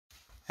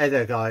Hey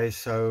there guys,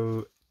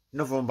 so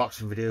another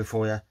unboxing video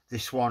for you.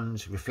 This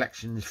one's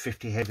Reflections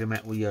 50 Heavy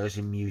Metal Years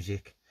in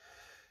Music,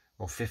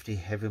 or 50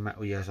 Heavy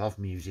Metal Years of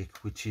Music,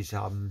 which is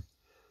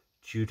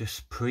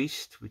Judas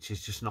Priest, which has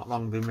just not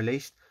long been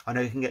released. I know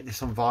you can get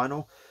this on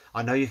vinyl.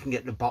 I know you can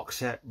get the box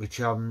set,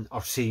 which I've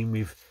seen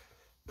with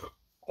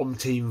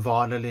umpteen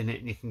vinyl in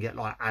it, and you can get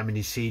like how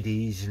many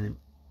CDs, and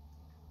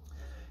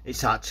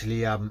it's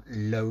actually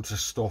loads of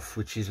stuff,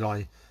 which is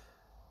like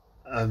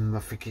I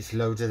think it's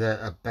loads of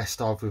the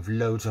best of with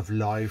loads of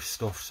live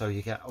stuff, so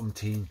you get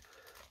umpteen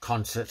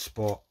concerts,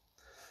 but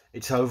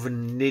it's over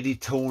nearly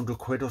 200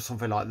 quid or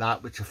something like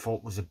that, which I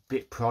thought was a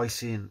bit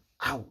pricey, and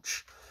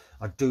ouch,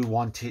 I do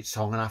want it,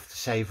 so I'm gonna have to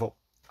save up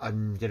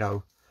and, you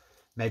know,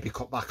 maybe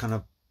cut back on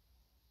a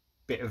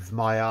bit of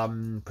my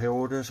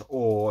pre-orders,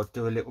 or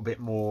do a little bit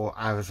more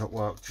hours at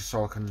work just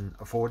so I can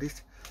afford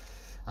it.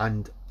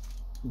 And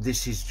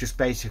this is just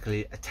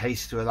basically a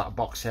taster of that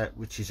box set,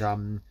 which is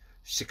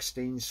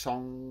 16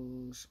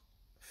 songs,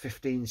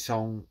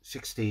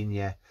 16,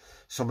 yeah.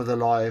 Some of the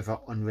live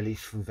are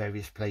unreleased from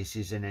various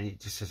places, and then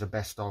it just has a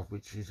best of,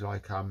 which is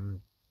like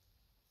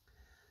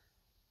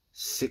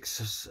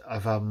 6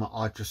 of them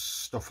are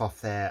just stuff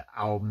off their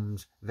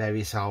albums,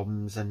 various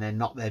albums, and they're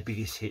not their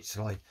biggest hits,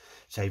 like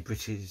say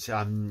British,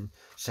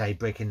 say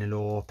Breaking the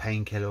Law,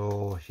 Painkiller,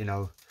 or, you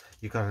know,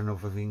 You Got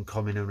Another Thing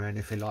Coming, or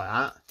anything like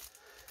that.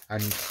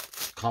 And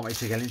can't wait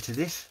to get into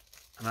this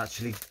and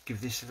actually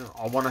give this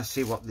I want to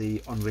see what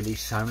the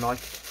unreleased sound like,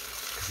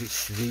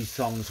 because these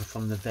songs are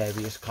from the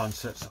various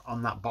concerts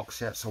on that box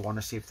set, so I want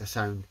to see if they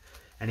sound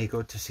any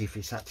good, to see if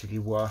it's actually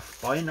worth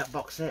buying that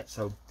box set.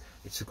 So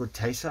it's a good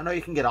taste. I know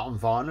you can get it on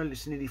vinyl,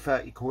 it's nearly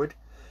 30 quid,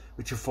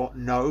 which I thought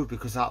no,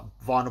 because that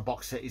vinyl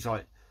box set is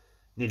like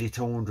nearly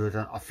 200,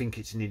 and I think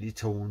it's nearly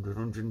 200,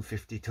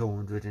 150,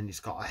 200, and it's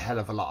got a hell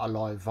of a lot of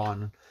live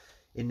vinyl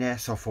in there,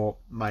 so I thought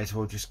might as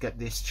well just get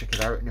this, check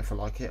it out, and if I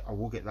like it I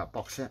will get that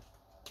box set.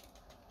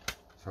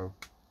 So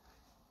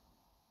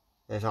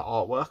there's our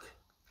artwork,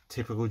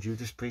 typical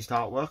Judas Priest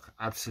artwork.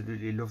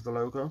 Absolutely love the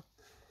logo.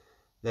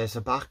 There's the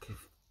back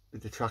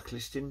with the track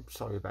listing.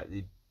 Sorry about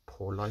the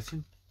poor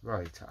lighting.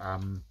 Right,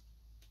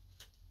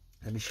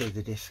 let me show you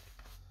the disc.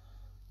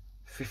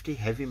 50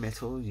 Heavy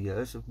Metal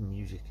Years of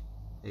Music.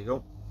 There you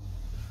go.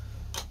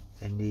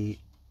 Then the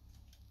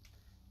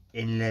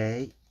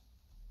inlay.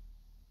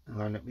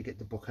 Well, let me get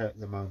the book out at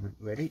the moment.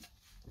 Ready?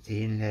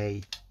 The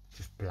inlay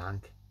just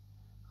blank.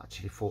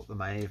 Actually thought there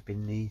may have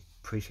been the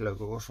Priest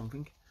logo or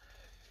something.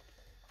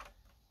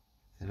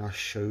 Then I'll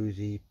show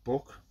the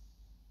book.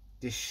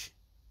 This,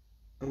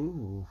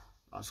 oh,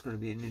 that's going to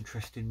be an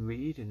interesting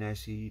read, and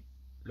there's the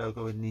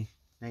logo in the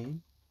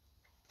name.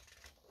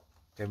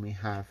 Then we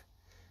have,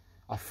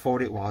 I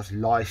thought it was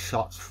live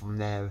shots from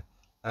their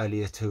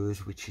earlier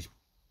tours, which is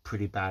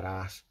pretty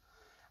badass.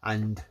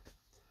 And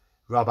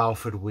Rob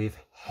Alford with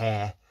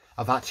hair.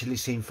 I've actually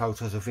seen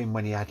photos of him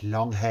when he had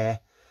long hair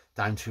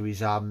down to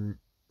his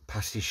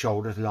past his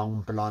shoulders,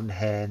 long blonde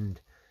hair, and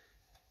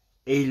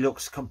he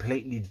looks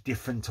completely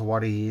different to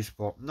what he is.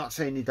 But I'm not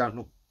saying he don't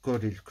look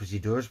good, because he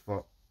does,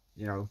 but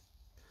you know,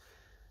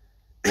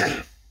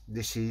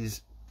 this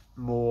is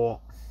more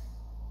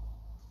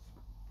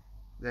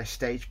their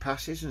stage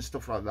passes and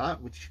stuff like that,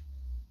 which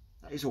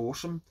that is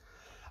awesome.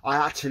 I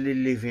actually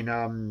live in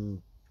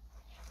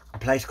a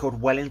place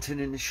called Wellington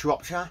in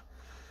Shropshire,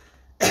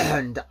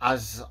 and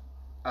as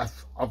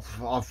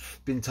I've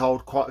been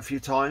told quite a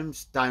few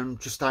times,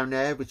 just down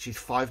there, which is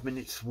 5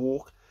 minutes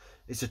walk,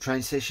 it's a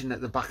train station.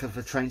 At the back of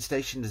the train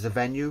station there's a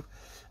venue,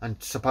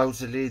 and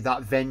supposedly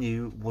that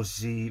venue was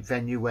the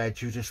venue where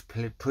Judas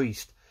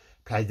Priest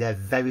played their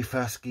very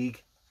first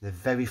gig, the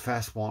very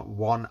first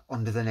one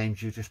under the name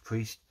Judas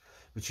Priest,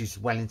 which is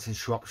Wellington,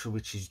 Shropshire,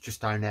 which is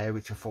just down there,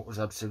 which I thought was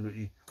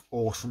absolutely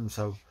awesome.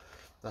 So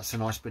that's a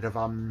nice bit of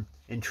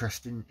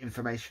interesting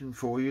information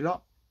for you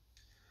lot.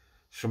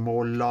 Some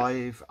more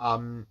live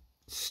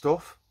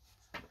stuff.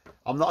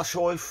 I'm not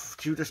sure if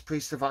Judas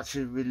Priest have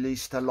actually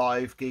released a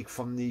live gig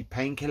from the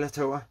Painkiller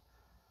tour.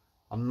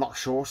 I'm not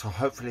sure, so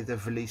hopefully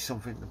they've released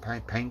something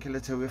the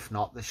Painkiller tour. If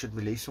not, they should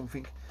release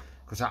something,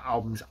 because that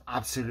album's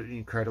absolutely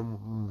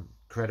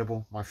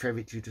incredible. My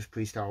favourite Judas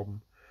Priest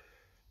album.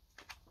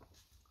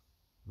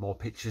 More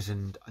pictures,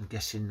 and I'm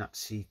guessing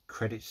that's the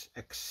credits,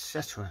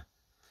 etc.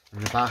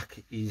 And the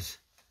back is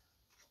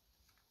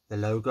the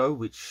logo,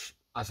 which,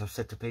 as I've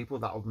said to people,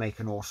 that would make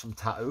an awesome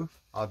tattoo.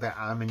 I bet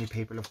how many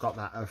people have got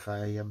that of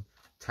a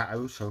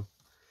tattoo. So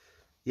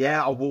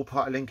yeah, I will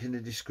put a link in the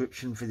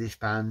description for this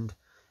band.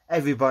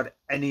 Everybody,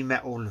 any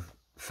metal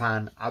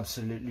fan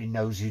absolutely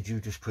knows who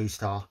Judas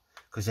Priest are,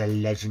 because they're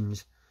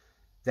legends.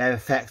 They're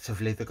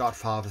effectively the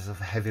godfathers of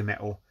heavy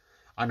metal.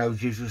 I know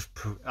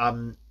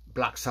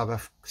Black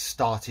Sabbath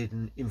started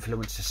and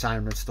influenced the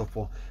sound and stuff,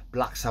 but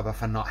Black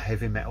Sabbath are not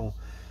heavy metal.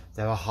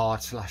 They're a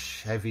hard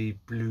 / heavy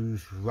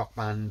blues rock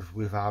band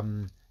with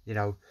you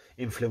know,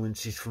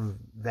 influences from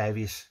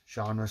various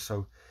genres.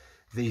 So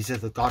these are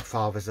the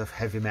godfathers of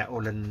heavy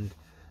metal, and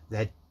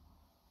their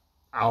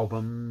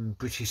album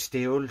British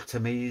Steel to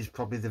me is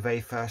probably the very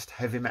first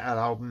heavy metal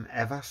album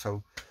ever.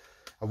 So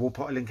I will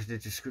put a link in the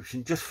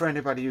description just for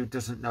anybody who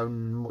doesn't know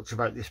much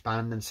about this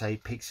band and say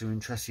piques their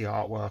interest, the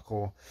artwork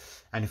or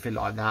anything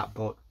like that.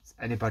 But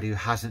anybody who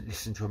hasn't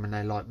listened to them and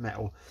they like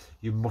metal,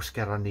 you must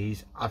get on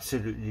these.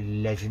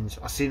 Absolutely legends.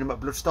 I've seen them at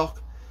Bloodstock.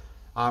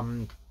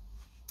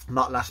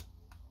 Not last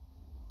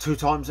 2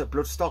 times at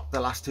Bloodstock,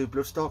 the last 2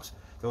 Bloodstocks.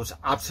 It was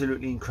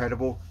absolutely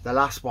incredible. The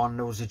last one,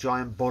 there was a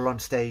giant bull on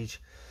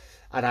stage.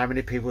 And how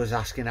many people was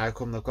asking how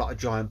come they've got a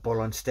giant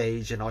bull on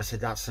stage, and I said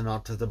that's a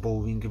nod to the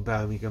bull ring in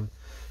Birmingham,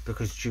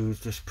 because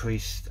Judas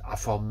Priest are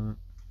from,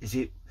 is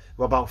it,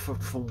 well, about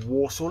from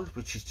Walsall,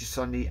 which is just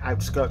on the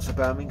outskirts of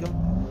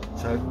Birmingham.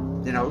 So,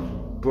 you know,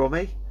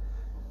 Brummie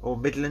or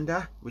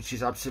Midlander, which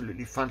is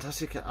absolutely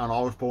fantastic. And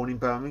I was born in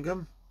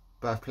Birmingham,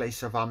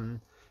 birthplace of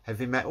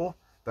heavy metal,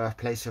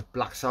 birthplace of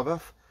Black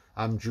Sabbath,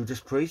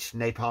 Judas Priest,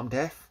 Napalm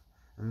Death,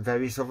 and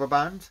various other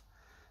bands.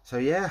 So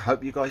yeah,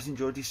 hope you guys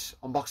enjoyed this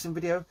unboxing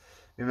video.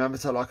 Remember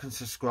to like and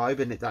subscribe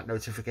and hit that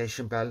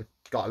notification bell.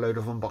 Got a load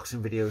of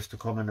unboxing videos to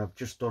come, and I've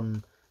just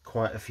done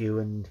quite a few,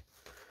 and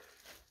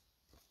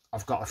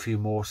I've got a few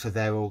more, so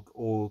they're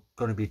all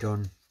going to be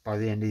done by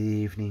the end of the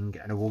evening,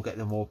 and I will get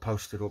them all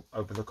posted up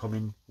over the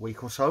coming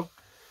week or so.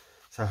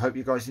 So I hope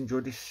you guys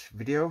enjoyed this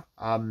video.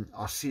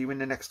 I'll see you in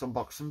the next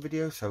unboxing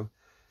video, so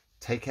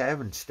take care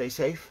and stay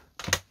safe.